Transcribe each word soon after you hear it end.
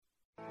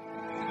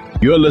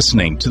You're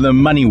listening to the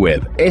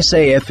MoneyWeb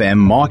SAFM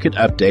Market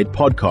Update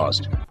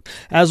Podcast.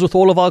 As with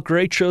all of our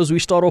great shows, we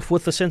start off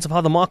with a sense of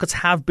how the markets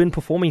have been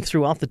performing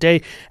throughout the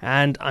day.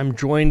 And I'm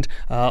joined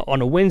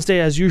on a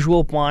Wednesday, as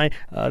usual, by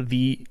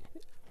the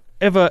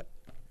ever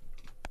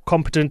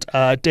competent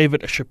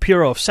David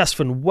Shapiro of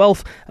Sasfin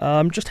Wealth,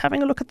 just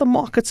having a look at the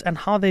markets and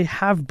how they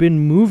have been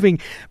moving,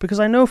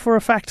 because I know for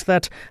a fact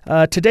that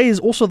today is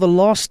also the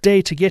last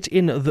day to get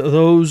in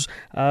those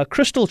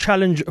Crystal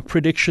Challenge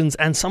predictions,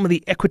 and some of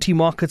the equity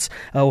markets,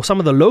 or some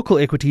of the local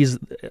equities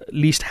at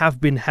least,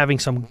 have been having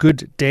some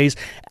good days,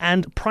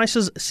 and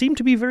prices seem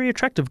to be very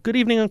attractive. Good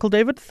evening, Uncle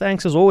David.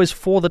 Thanks as always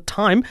for the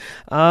time.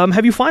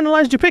 Have you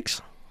finalized your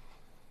picks?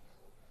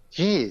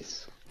 Yes.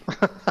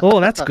 Oh,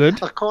 that's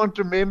good. I can't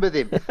remember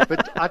them,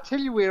 but I tell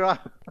you where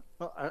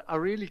I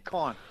really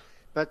can't.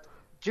 But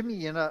Jimmy,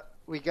 you know,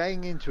 we're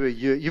going into a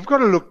year. You've got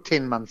to look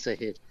 10 months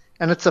ahead,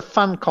 and it's a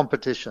fun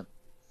competition.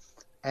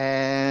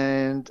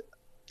 And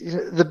you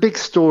know, the big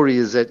story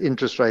is that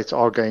interest rates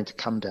are going to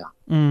come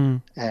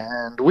down,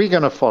 and we're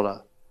going to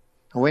follow.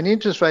 And when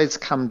interest rates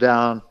come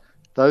down,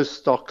 those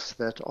stocks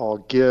that are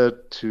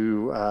geared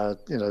to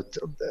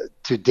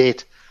to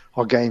debt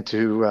are going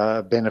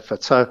to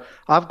benefit. So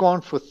I've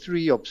gone for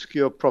 3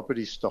 obscure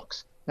property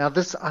stocks. Now,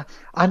 this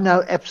I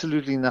know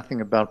absolutely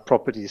nothing about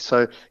property,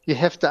 so you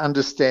have to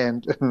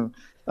understand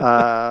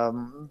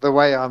the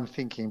way I'm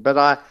thinking.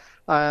 But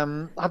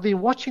I've been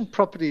watching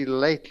property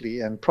lately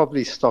and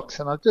property stocks,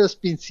 and I've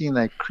just been seeing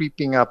they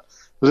creeping up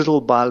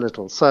little by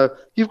little. So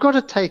you've got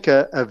to take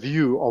a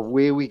view of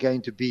where we're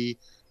going to be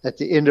at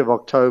the end of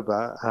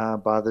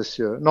October by this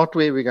year, not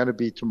where we're going to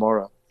be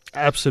tomorrow.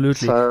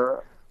 Absolutely.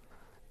 So,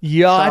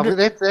 yeah, so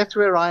that's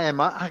where I am.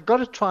 I got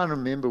to try and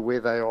remember where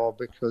they are,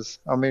 because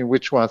I mean,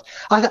 which ones?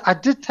 I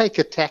did take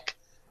Attack.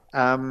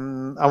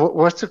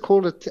 What's it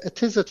called?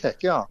 It is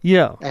Attack, yeah.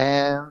 Yeah.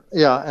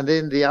 And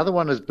then the other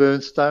one is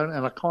Burnstone,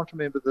 and I can't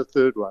remember the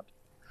third one.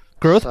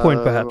 Growth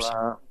Point, perhaps.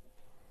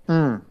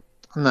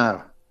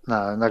 No.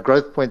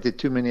 Growth Point. There are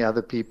too many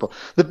other people.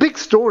 The big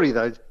story,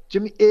 though,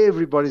 Jimmy,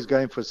 everybody's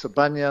going for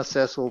Sibanye,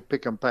 Sasol,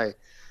 Pick and Pay.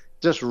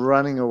 Just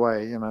running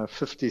away,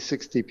 50,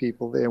 60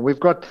 people there. And we've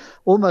got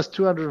almost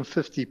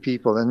 250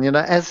 people. And,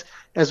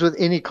 as with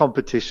any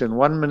competition,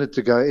 1 minute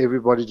to go,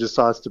 everybody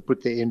decides to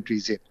put their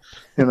entries in,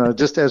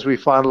 just as we're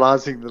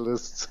finalizing the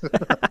lists.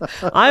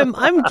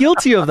 I'm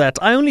guilty of that.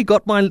 I only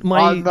got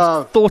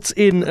my thoughts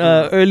in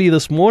early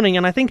this morning.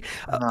 And I think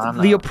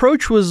the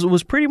approach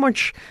was pretty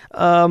much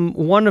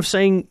one of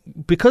saying,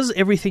 because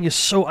everything is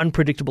so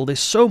unpredictable, there's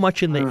so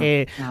much in the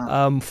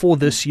air for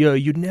this year,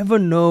 you never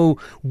know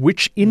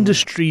which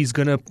industry is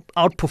going to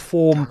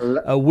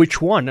outperform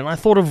which one. And I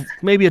thought of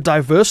maybe a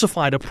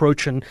diversified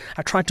approach, and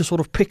I tried to sort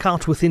of pick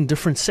out within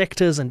different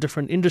sectors and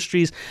different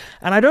industries,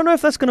 and I don't know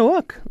if that's going to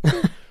work.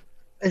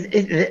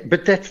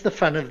 But that's the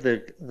fun of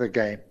the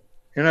game.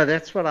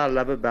 That's what I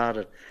love about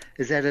it,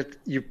 is that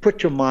you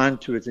put your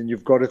mind to it and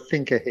you've got to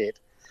think ahead.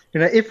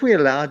 If we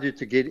allowed you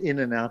to get in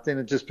and out, then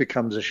it just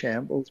becomes a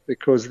shambles,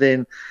 because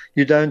then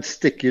you don't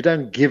stick, you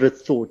don't give it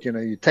thought.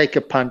 You take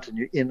a punt and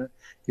you're in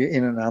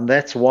and out. And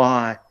that's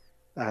why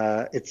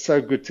it's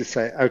so good to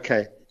say,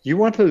 okay, you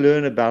want to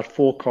learn about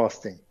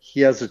forecasting.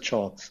 Here's a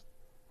chance.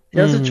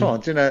 Here's a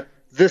chance.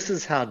 This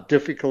is how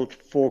difficult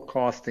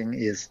forecasting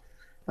is.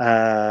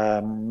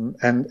 And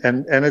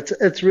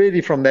it's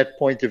really from that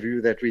point of view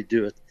that we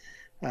do it.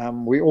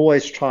 We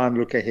always try and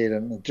look ahead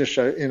and just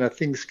show,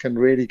 things can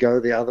really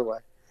go the other way.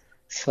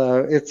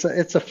 So it's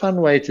a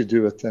fun way to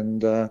do it,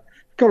 and got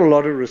a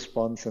lot of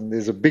response, and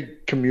there's a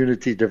big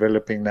community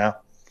developing now.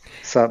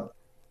 So.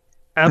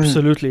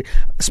 Absolutely.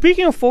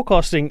 Speaking of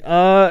forecasting,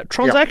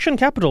 Transaction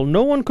Capital,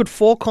 no one could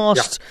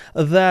forecast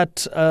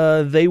that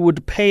they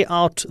would pay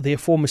out their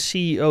former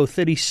CEO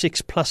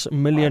 36 plus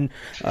million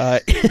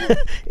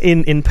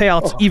in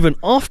payouts even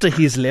after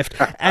he's left.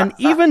 And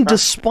even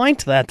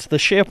despite that, the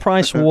share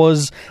price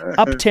was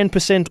up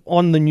 10%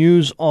 on the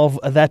news of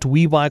that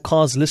We Buy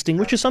Cars listing,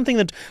 which is something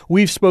that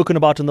we've spoken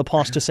about in the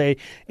past, to say,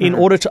 in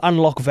order to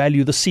unlock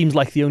value, this seems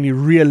like the only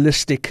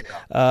realistic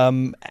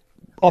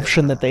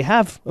option that they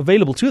have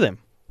available to them.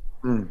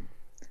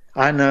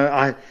 I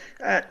know.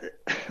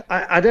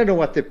 I don't know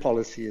what their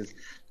policy is.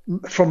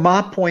 From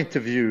my point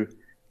of view,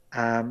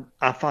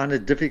 I find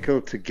it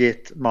difficult to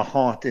get my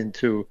heart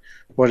into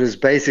what is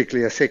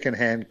basically a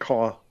second-hand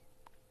car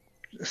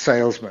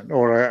salesman,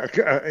 or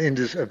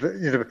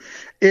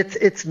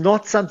it's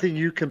not something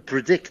you can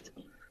predict.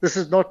 This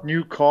is not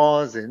new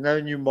cars and no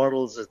new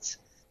models. It's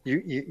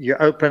you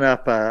open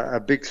up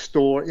a big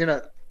store.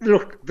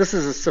 Look, this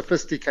is a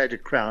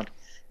sophisticated crowd,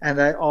 and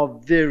they are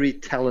very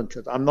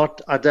talented. I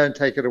don't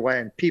take it away,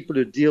 and people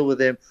who deal with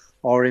them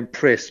are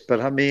impressed. But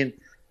I mean,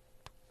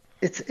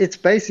 it's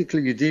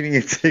basically you're dealing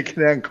in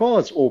second-hand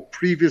cars or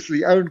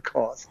previously owned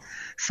cars.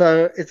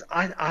 So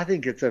I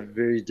think it's a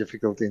very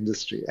difficult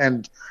industry,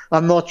 and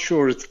I'm not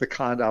sure it's the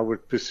kind I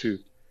would pursue.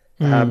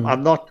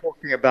 I'm not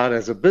talking about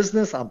as a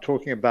business. I'm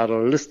talking about a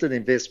listed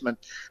investment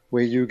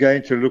where you're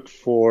going to look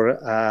for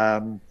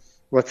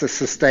what's a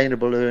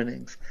sustainable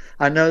earnings.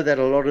 I know that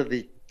a lot of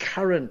the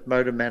current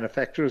motor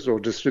manufacturers or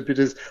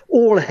distributors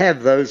all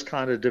have those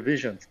kind of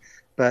divisions.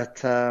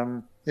 But,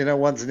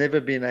 one's never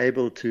been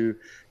able to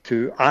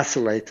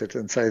isolate it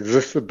and say, is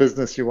this the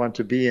business you want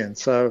to be in?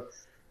 So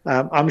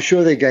I'm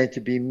sure there are going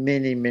to be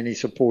many, many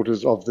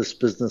supporters of this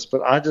business,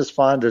 but I just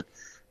find it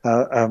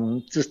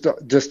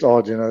just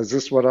odd. Is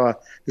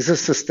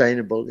this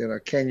sustainable?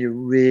 Can you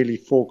really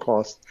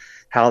forecast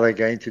how they're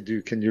going to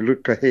do? Can you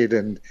look ahead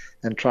and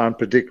try and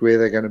predict where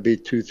they're going to be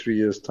 2-3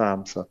 years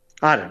time? So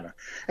I don't know.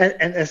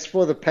 And as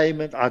for the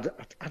payment, I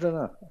don't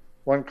know.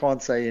 One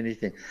can't say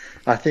anything.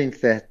 I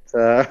think that,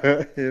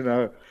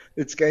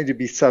 it's going to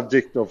be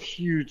subject of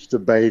huge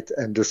debate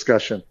and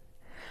discussion.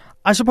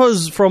 I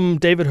suppose from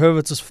David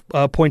Hurwitz's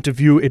point of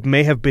view, it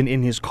may have been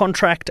in his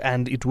contract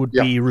and it would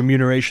be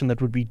remuneration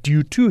that would be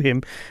due to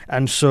him.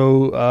 And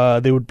so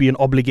there would be an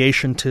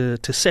obligation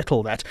to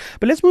settle that.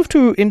 But let's move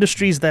to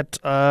industries that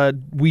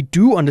we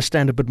do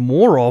understand a bit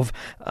more of.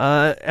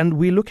 And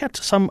we look at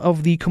some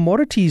of the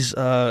commodities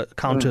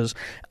counters.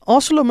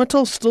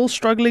 ArcelorMittal still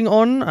struggling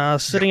on,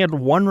 sitting at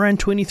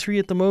R1.23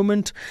 at the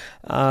moment.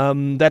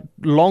 That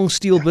long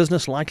steel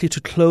business likely to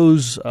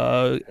close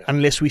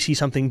unless we see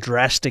something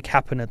drastic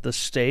happen at this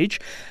stage.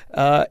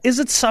 Is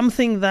it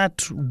something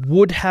that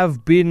would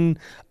have been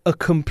a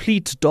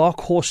complete dark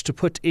horse to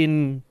put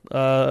in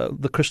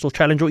the Crystal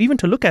Challenge or even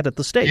to look at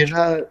this stage?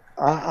 I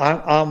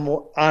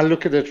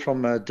look at it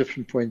from a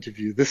different point of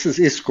view. This is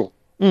ISCOR.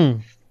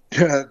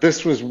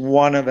 This was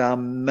one of our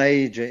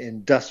major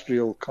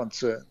industrial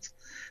concerns.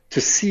 To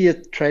see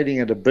it trading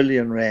at R1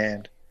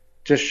 billion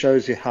just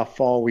shows you how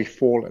far we've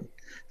fallen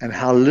and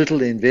how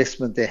little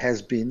investment there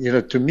has been.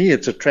 To me,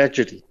 it's a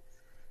tragedy,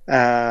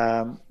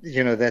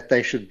 that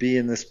they should be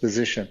in this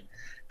position.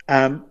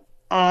 It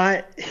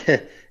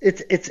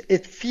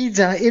feeds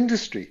our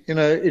industry.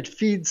 It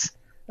feeds.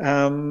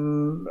 How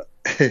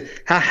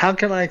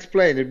can I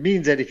explain? It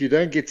means that if you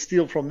don't get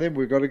steel from them,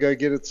 we've got to go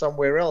get it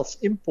somewhere else.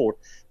 Import,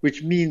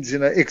 which means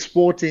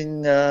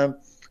exporting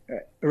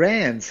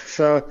rands.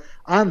 So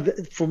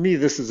for me,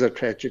 this is a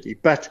tragedy.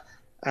 But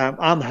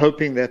I'm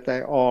hoping that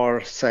they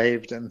are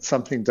saved and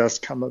something does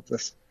come of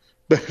this.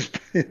 But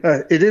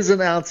it is an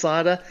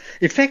outsider.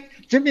 In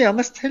fact, Jimmy, I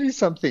must tell you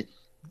something.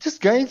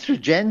 Just going through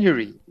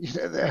January,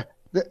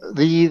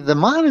 the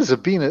miners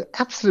have been an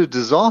absolute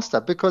disaster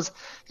because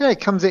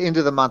it comes the end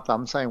of the month.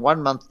 I'm saying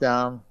 1 month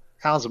down.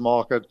 How's the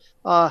market?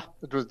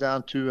 It was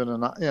down 2%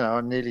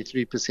 and nearly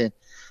 3%.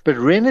 But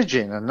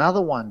Renogen,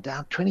 another one,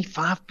 down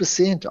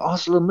 25%.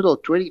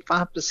 ArcelorMittal,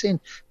 25%.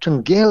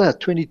 Thungela,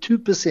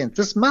 22%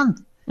 this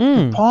month.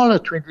 Impala,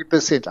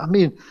 20%. I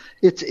mean,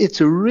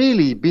 it's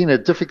really been a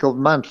difficult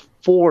month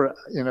for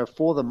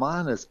the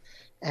miners,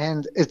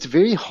 and it's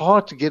very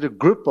hard to get a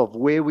grip of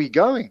where we're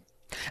going.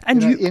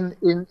 And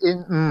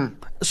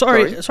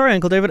sorry,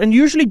 Uncle David. And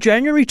usually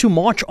January to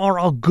March are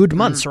our good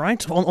months,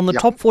 right? On the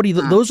top 40,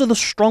 those are the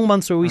strong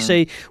months where we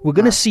say we're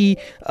going to see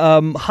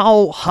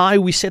how high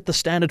we set the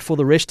standard for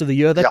the rest of the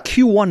year. That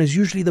Q1 is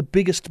usually the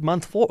biggest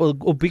month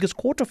or biggest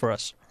quarter for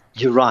us.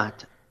 You're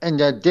right. And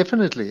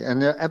definitely,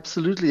 and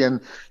absolutely,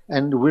 and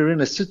we're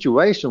in a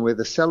situation where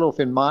the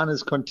sell-off in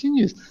miners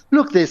continues.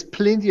 Look, there's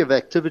plenty of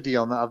activity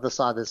on the other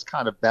side that's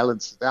kind of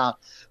balanced it out.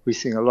 We're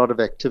seeing a lot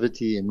of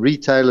activity in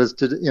retailers.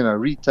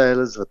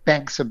 The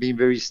banks have been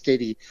very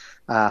steady,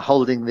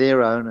 holding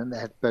their own and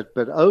that.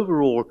 But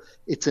overall,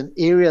 it's an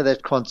area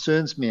that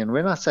concerns me. And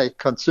when I say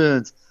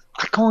concerns,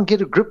 I can't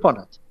get a grip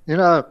on it.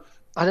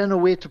 I don't know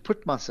where to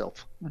put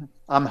myself.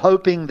 I'm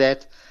hoping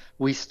that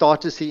we start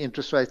to see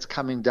interest rates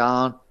coming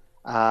down.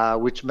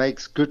 Which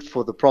makes good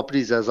for the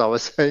properties, as I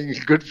was saying,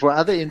 good for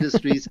other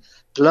industries.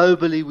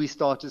 Globally, we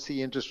start to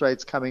see interest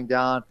rates coming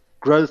down.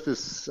 Growth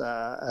is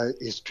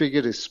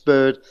triggered, is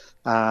spurred.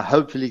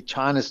 Hopefully,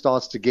 China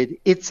starts to get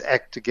its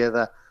act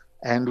together,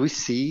 and we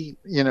see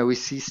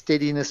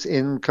steadiness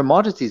in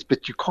commodities.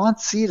 But you can't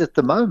see it at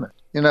the moment.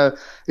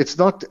 It's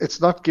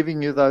not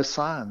giving you those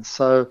signs.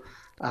 So,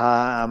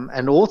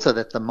 and also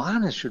that the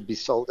miners should be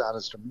sold out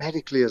as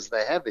dramatically as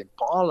they have in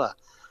Impala.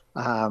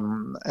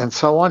 And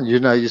so on.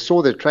 You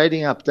saw their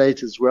trading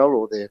update as well,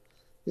 or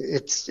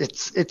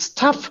it's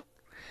tough.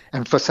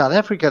 And for South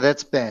Africa,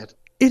 that's bad.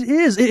 It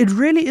is. It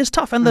really is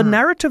tough. And the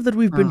narrative that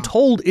we've been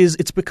told is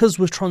it's because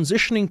we're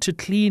transitioning to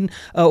clean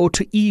or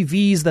to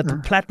EVs that the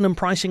platinum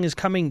pricing is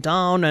coming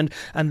down and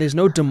there's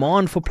no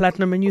demand for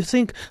platinum. And you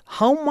think,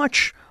 how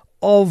much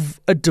of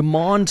a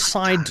demand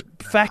side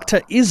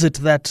factor is it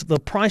that the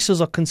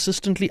prices are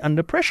consistently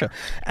under pressure?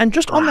 And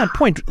just on that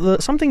point,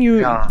 something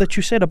that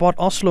you said about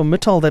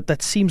ArcelorMittal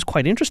that seems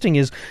quite interesting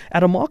is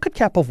at a market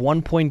cap of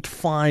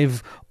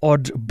 1.5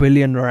 odd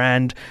billion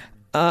rand.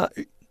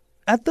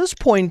 At this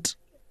point,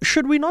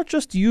 should we not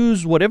just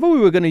use whatever we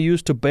were going to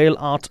use to bail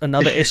out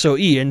another SOE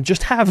and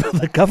just have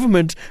the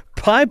government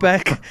buy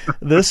back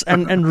this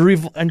and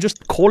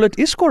just call it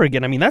ISCOR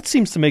again? I mean, that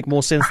seems to make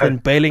more sense than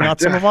bailing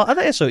out some of our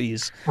other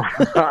SOEs.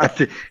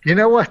 You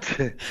know what?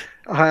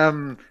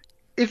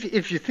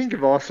 If you think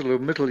of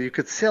ArcelorMittal, you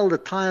could sell the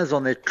tires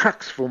on their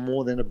trucks for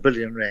more than R1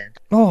 billion.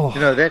 Oh,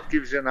 that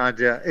gives you an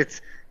idea.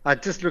 I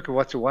just look at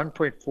what's a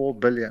 1.4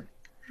 billion.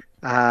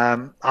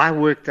 I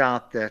worked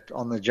out that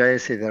on the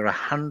JSE there are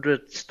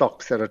 100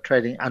 stocks that are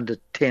trading under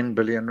 10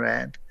 billion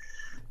rand.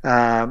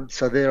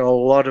 So there are a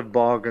lot of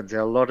bargains. There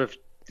are a lot of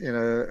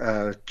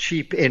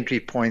cheap entry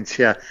points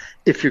here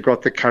if you've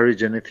got the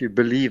courage and if you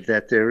believe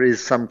that there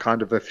is some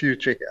kind of a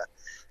future here.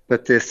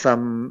 But there's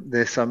some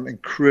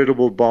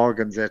incredible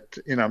bargains that,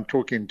 I'm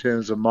talking in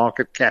terms of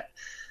market cap.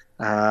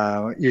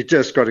 You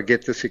just got to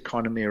get this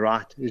economy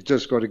right. You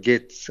just got to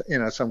get,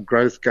 some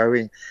growth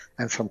going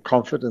and some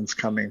confidence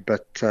coming.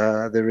 But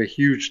there are a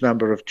huge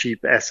number of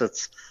cheap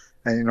assets,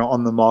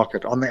 on the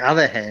market. On the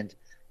other hand,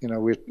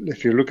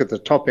 if you look at the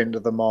top end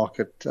of the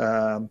market,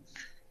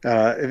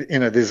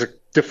 there's a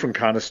different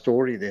kind of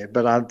story there.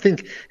 But I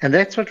think, and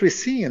that's what we're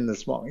seeing in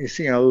this market. You're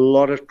seeing a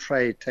lot of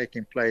trade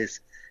taking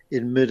place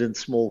in mid and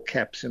small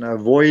caps,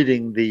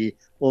 avoiding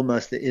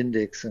almost the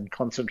index and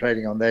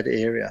concentrating on that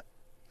area.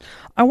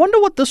 I wonder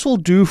what this will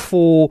do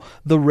for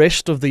the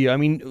rest of the year. I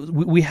mean,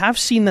 we have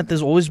seen that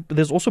there's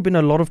also been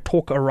a lot of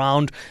talk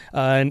around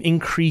an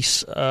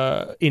increase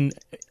in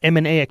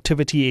M&A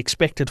activity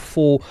expected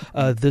for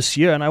this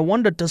year. And I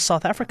wonder, does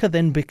South Africa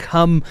then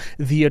become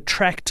the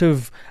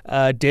attractive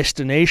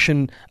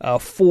destination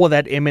for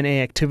that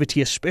M&A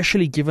activity,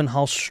 especially given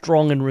how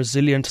strong and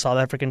resilient South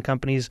African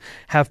companies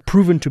have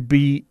proven to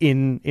be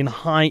in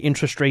high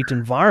interest rate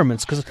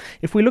environments? Because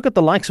if we look at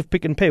the likes of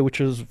Pick n Pay, which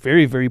is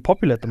very, very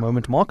popular at the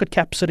moment, market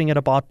cap sitting at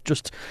about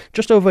just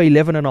over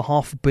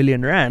 11.5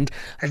 billion rand.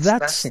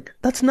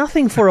 That's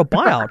nothing for a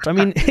buyout. I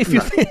mean,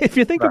 if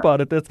you think about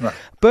it,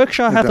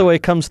 Berkshire Hathaway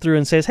comes through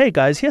and says, "Hey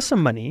guys, here's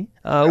some money.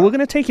 We're going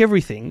to take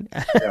everything,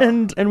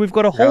 and we've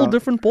got a whole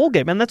different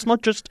ballgame." And that's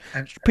not just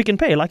Pick n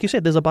Pay, like you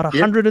said. There's about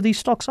 100 of these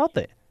stocks out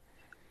there.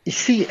 You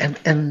see,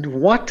 and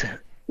what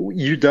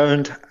you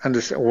don't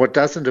understand, what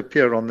doesn't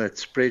appear on that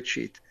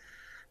spreadsheet,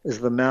 is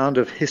the amount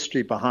of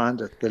history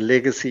behind it, the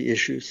legacy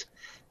issues.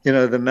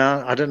 The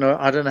amount, I don't know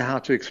how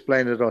to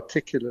explain it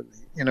articulately,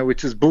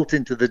 which is built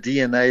into the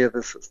DNA of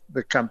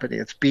the company.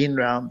 It's been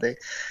around there.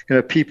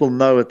 People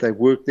know it. They've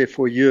worked there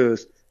for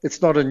years. It's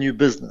not a new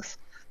business.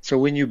 So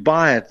when you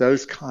buy it,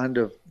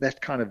 that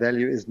kind of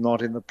value is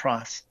not in the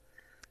price.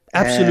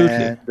 Absolutely.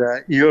 And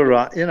you're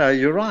right.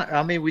 You're right.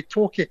 I mean, we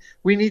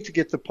need to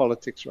get the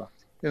politics right.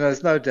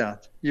 There's no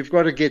doubt. You've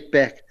got to get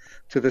back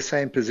to the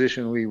same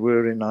position we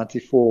were in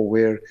 94,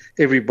 where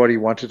everybody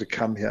wanted to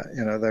come here.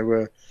 They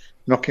were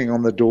knocking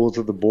on the doors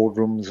of the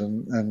boardrooms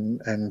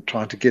and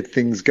trying to get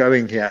things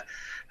going here.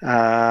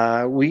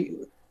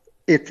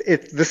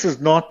 This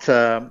is not.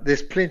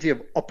 There's plenty of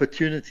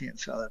opportunity in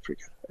South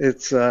Africa.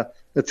 It's a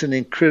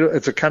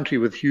country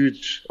with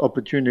huge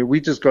opportunity. We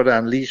just got to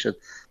unleash it,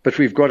 but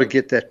we've got to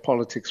get that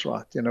politics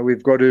right.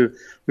 We've got to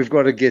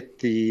get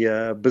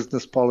the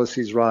business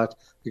policies right.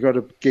 We've got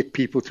to get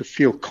people to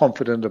feel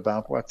confident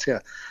about what's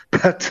here.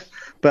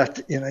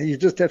 But you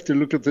just have to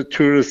look at the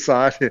tourist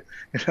side.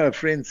 A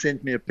friend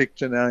sent me a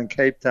picture now in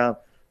Cape Town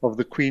of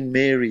the Queen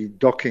Mary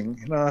docking.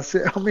 I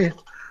said,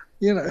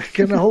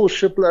 can a whole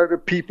shipload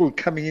of people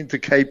coming into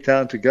Cape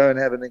Town to go and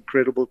have an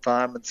incredible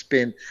time and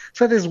spend.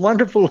 So there's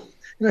wonderful,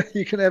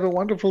 you can have a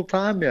wonderful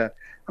time here.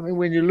 I mean,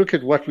 when you look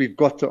at what we've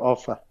got to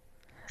offer.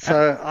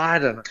 So I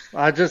don't know.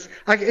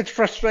 It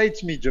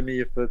frustrates me, Jimmy,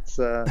 if it's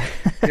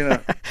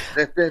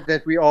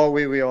that we are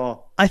where we are.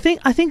 I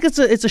think it's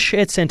a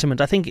shared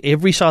sentiment. I think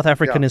every South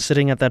African is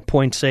sitting at that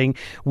point saying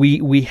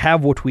we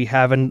have what we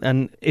have,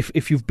 and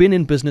if you've been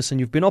in business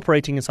and you've been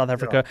operating in South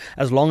Africa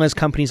as long as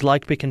companies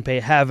like Pick n Pay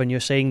have, and you're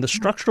saying the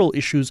structural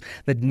issues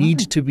that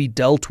need to be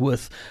dealt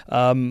with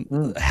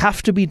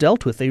have to be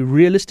dealt with.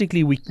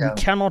 We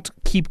cannot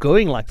keep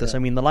going like this. I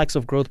mean, the likes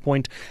of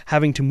Growthpoint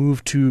having to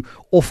move to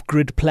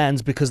off-grid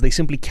plans because they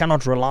simply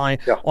cannot rely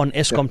on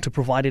Eskom to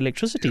provide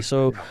electricity.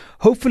 So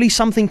hopefully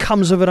something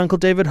comes of it, Uncle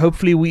David.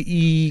 Hopefully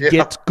we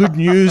get good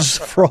news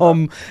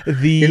from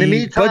the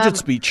meantime, budget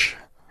speech.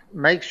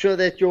 Make sure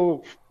that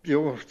your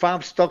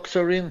 5 stocks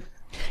are in.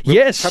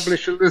 Yes,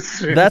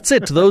 that's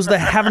it. Those that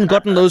haven't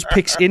gotten those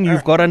picks in,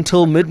 you've got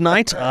until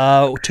midnight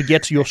to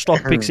get your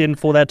stock picks in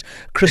for that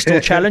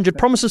Crystal Challenge. It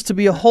promises to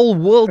be a whole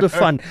world of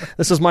fun.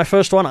 This is my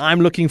first one.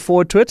 I'm looking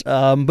forward to it,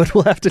 but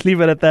we'll have to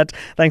leave it at that.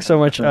 Thanks so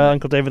much,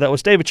 Uncle David. That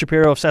was David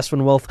Shapiro of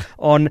Sasfin Wealth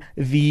on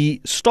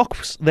the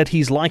stocks that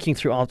he's liking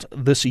throughout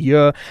this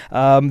year,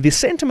 the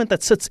sentiment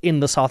that sits in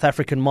the South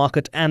African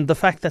market, and the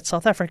fact that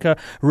South Africa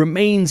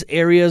remains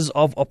areas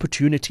of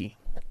opportunity.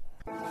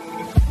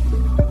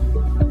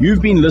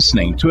 You've been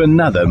listening to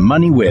another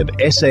MoneyWeb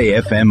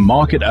SAFM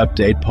Market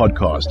Update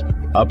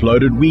podcast,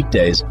 uploaded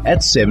weekdays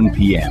at 7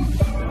 p.m.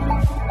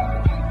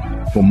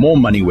 For more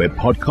MoneyWeb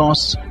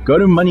podcasts, go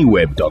to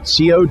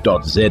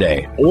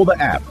moneyweb.co.za or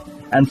the app,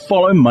 and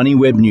follow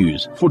MoneyWeb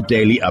News for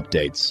daily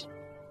updates.